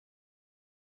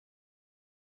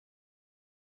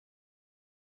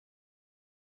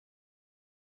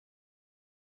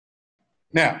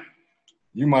Now,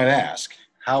 you might ask,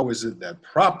 how is it that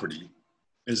property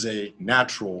is a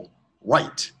natural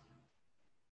right?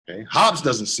 Okay, Hobbes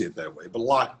doesn't see it that way, but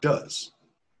Locke does.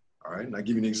 All right, and I'll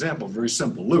give you an example, very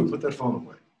simple. Luke, put that phone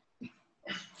away.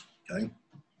 Okay,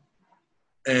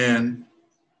 and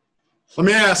let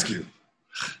me ask you,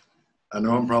 I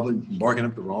know I'm probably barking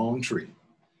up the wrong tree.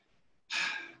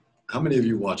 How many of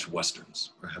you watch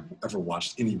Westerns or have ever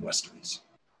watched any Westerns?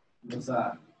 What's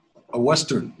that? A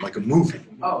Western, like a movie.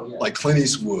 Oh, yeah. Like Clint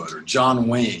Eastwood or John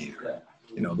Wayne, or, Yeah.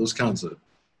 you know, those kinds of,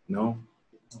 no?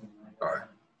 All right.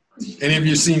 Any of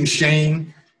you seen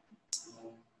Shane?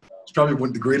 It's probably one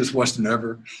of the greatest Western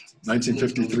ever,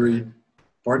 1953.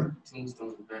 Pardon?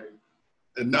 Tombstone's better.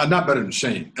 Not better than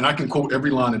Shane. And I can quote every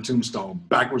line in Tombstone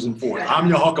backwards and forwards. I'm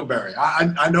your Huckleberry.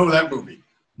 I know that movie.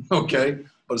 Okay?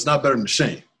 But it's not better than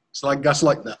Shane. It's like guys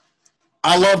like that.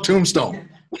 I love Tombstone.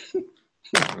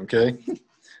 Okay?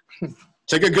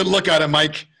 Take a good look at it,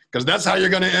 Mike, because that's how you're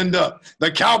going to end up.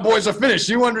 The Cowboys are finished.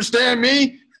 You understand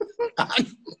me?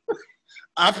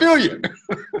 I feel you.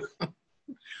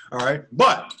 All right?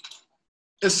 But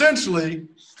essentially,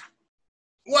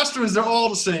 Westerns, they're all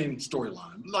the same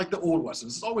storyline. Like the old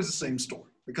Westerns, it's always the same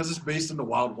story because it's based in the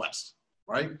Wild West,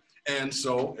 right? And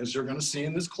so, as you're going to see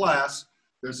in this class,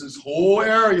 there's this whole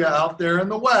area out there in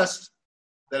the West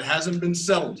that hasn't been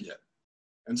settled yet.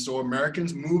 And so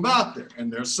Americans move out there,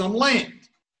 and there's some land.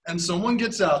 And someone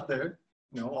gets out there,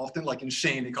 you know, often like in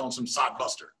Shane, they call him some sod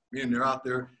buster. Meaning they're out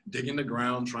there digging the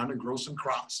ground, trying to grow some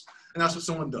crops. And that's what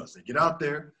someone does. They get out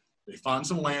there, they find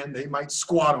some land, they might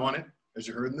squat on it, as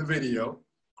you heard in the video,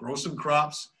 grow some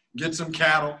crops, get some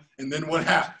cattle, and then what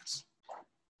happens?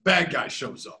 Bad guy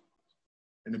shows up.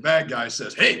 And the bad guy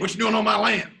says, hey, what you doing on my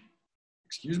land?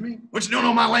 Excuse me? What you doing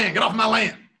on my land? Get off my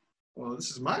land. Well,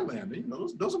 this is my land. You know,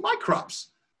 those are my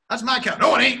crops. That's my cattle.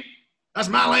 No, it ain't. That's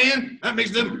my land. That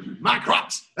makes them my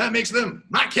crops. That makes them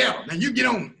my cattle. Now you get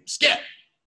on, scat.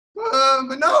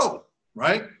 But no,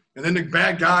 right? And then the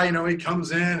bad guy, you know, he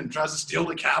comes in and tries to steal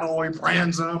the cattle, or he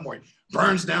brands them, or he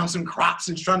burns down some crops,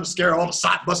 and he's trying to scare all the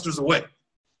sod busters away.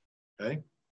 Okay?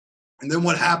 And then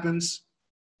what happens?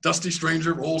 Dusty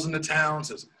stranger rolls into town,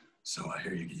 says, so I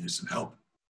hear you can use some help.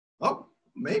 Oh,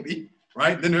 maybe,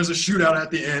 right? Then there's a shootout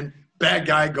at the end. Bad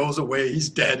guy goes away, he's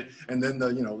dead. And then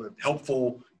the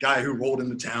helpful guy who rolled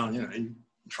into town, you know, he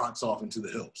trots off into the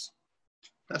hills.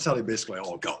 That's how they basically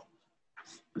all go.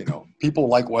 You know, people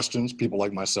like Westerns, people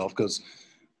like myself, because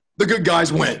the good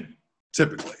guys win,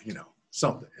 typically, you know,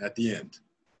 something at the end,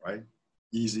 right?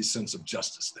 Easy sense of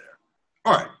justice there.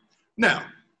 All right, now,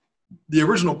 the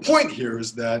original point here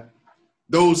is that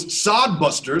those sod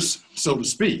busters, so to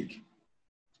speak,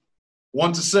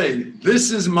 want to say,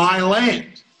 this is my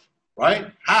land,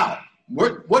 right? How?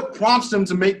 What prompts them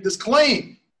to make this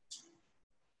claim?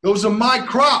 Those are my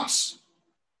crops.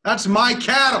 That's my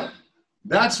cattle.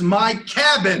 That's my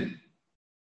cabin.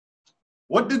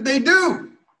 What did they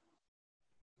do?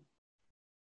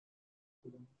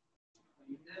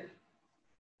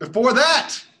 Before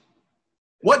that,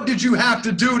 what did you have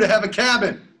to do to have a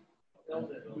cabin?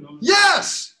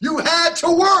 Yes, you had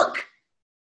to work.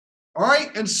 All right,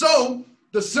 and so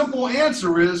the simple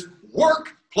answer is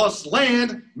work plus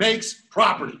land makes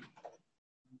property.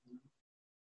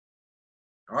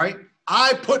 All right,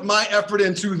 I put my effort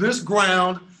into this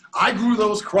ground. I grew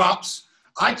those crops.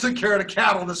 I took care of the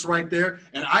cattle that's right there,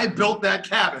 and I built that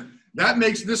cabin. That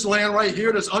makes this land right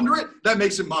here that's under it, that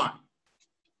makes it mine.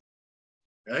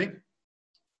 Okay?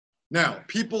 Now,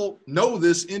 people know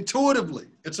this intuitively.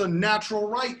 It's a natural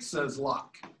right, says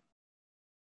Locke.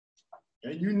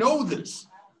 Okay? You know this.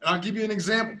 And I'll give you an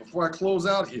example before I close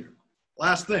out here.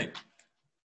 Last thing.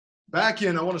 Back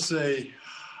in, I want to say,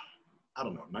 I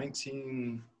don't know,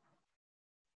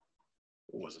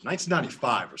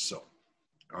 1995 or so.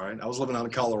 All right, I was living out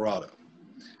in Colorado.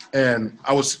 And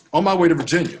I was on my way to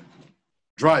Virginia,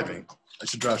 driving. I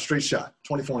should drive straight shot,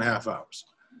 24 and a half hours.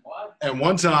 What? And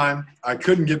one time, I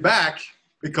couldn't get back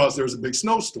because there was a big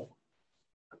snowstorm,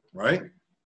 right?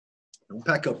 Don't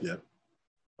pack up yet,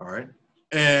 all right?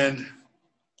 And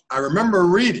I remember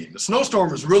reading, the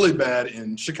snowstorm was really bad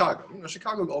in Chicago. You know,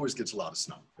 Chicago always gets a lot of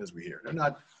snow, as we hear. They're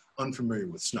not unfamiliar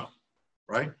with snow,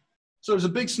 right? So there's a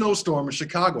big snowstorm in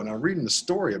Chicago, and I'm reading the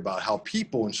story about how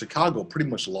people in Chicago pretty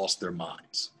much lost their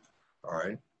minds, all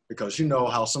right? Because you know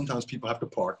how sometimes people have to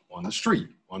park on street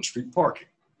parking.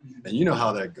 And you know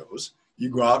how that goes. You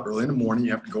go out early in the morning,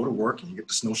 you have to go to work, and you get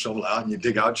the snow shovel out, and you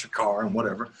dig out your car and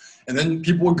whatever. And then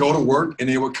people would go to work, and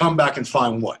they would come back and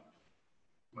find what?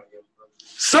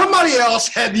 Somebody else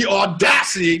had the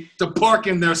audacity to park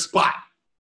in their spot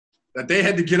that they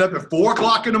had to get up at 4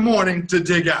 o'clock in the morning to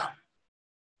dig out.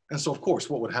 And so, of course,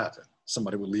 what would happen?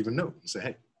 somebody would leave a note and say,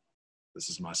 hey, this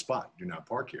is my spot. Do not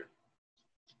park here,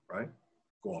 right?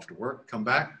 Go off to work, come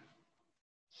back.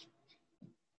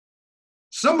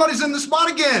 Somebody's in the spot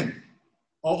again.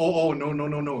 Oh,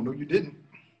 no, you didn't.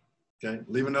 Okay,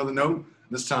 leave another note.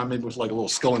 This time maybe with like a little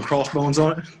skull and crossbones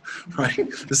on it, right?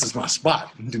 This is my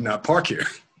spot. Do not park here,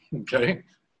 okay?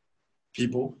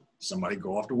 People, somebody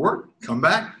go off to work, come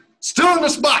back, still in the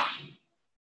spot.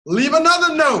 Leave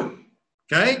another note,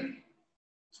 okay?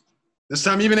 This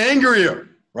time even angrier,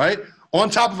 right? On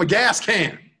top of a gas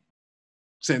can,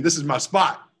 saying this is my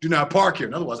spot. Do not park here.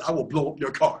 Otherwise, I will blow up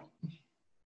your car.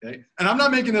 Okay? And I'm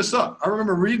not making this up. I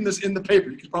remember reading this in the paper.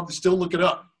 You can probably still look it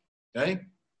up. Okay?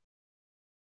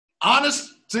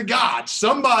 Honest to God,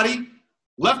 somebody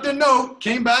left a note,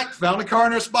 came back, found a car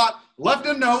in their spot, left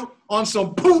a note on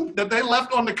some poop that they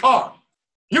left on the car.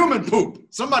 Human poop.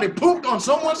 Somebody pooped on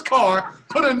someone's car,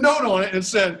 put a note on it and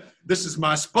said, this is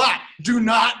my spot. Do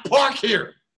not park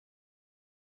here.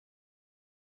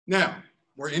 Now,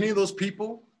 were any of those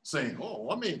people saying, oh,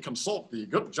 let me consult the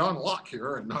good John Locke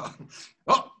here, and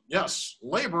oh, yes,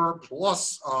 labor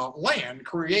plus land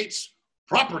creates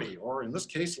property, or in this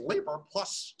case, labor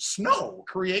plus snow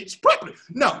creates property.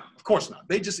 No, of course not.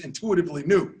 They just intuitively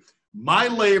knew my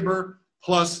labor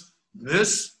plus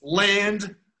this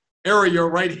land area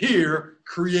right here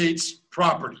creates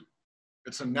property.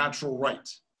 It's a natural right.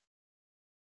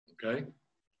 Okay?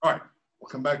 All right, we'll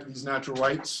come back to these natural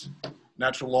rights,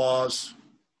 natural laws,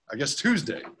 I guess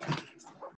Tuesday.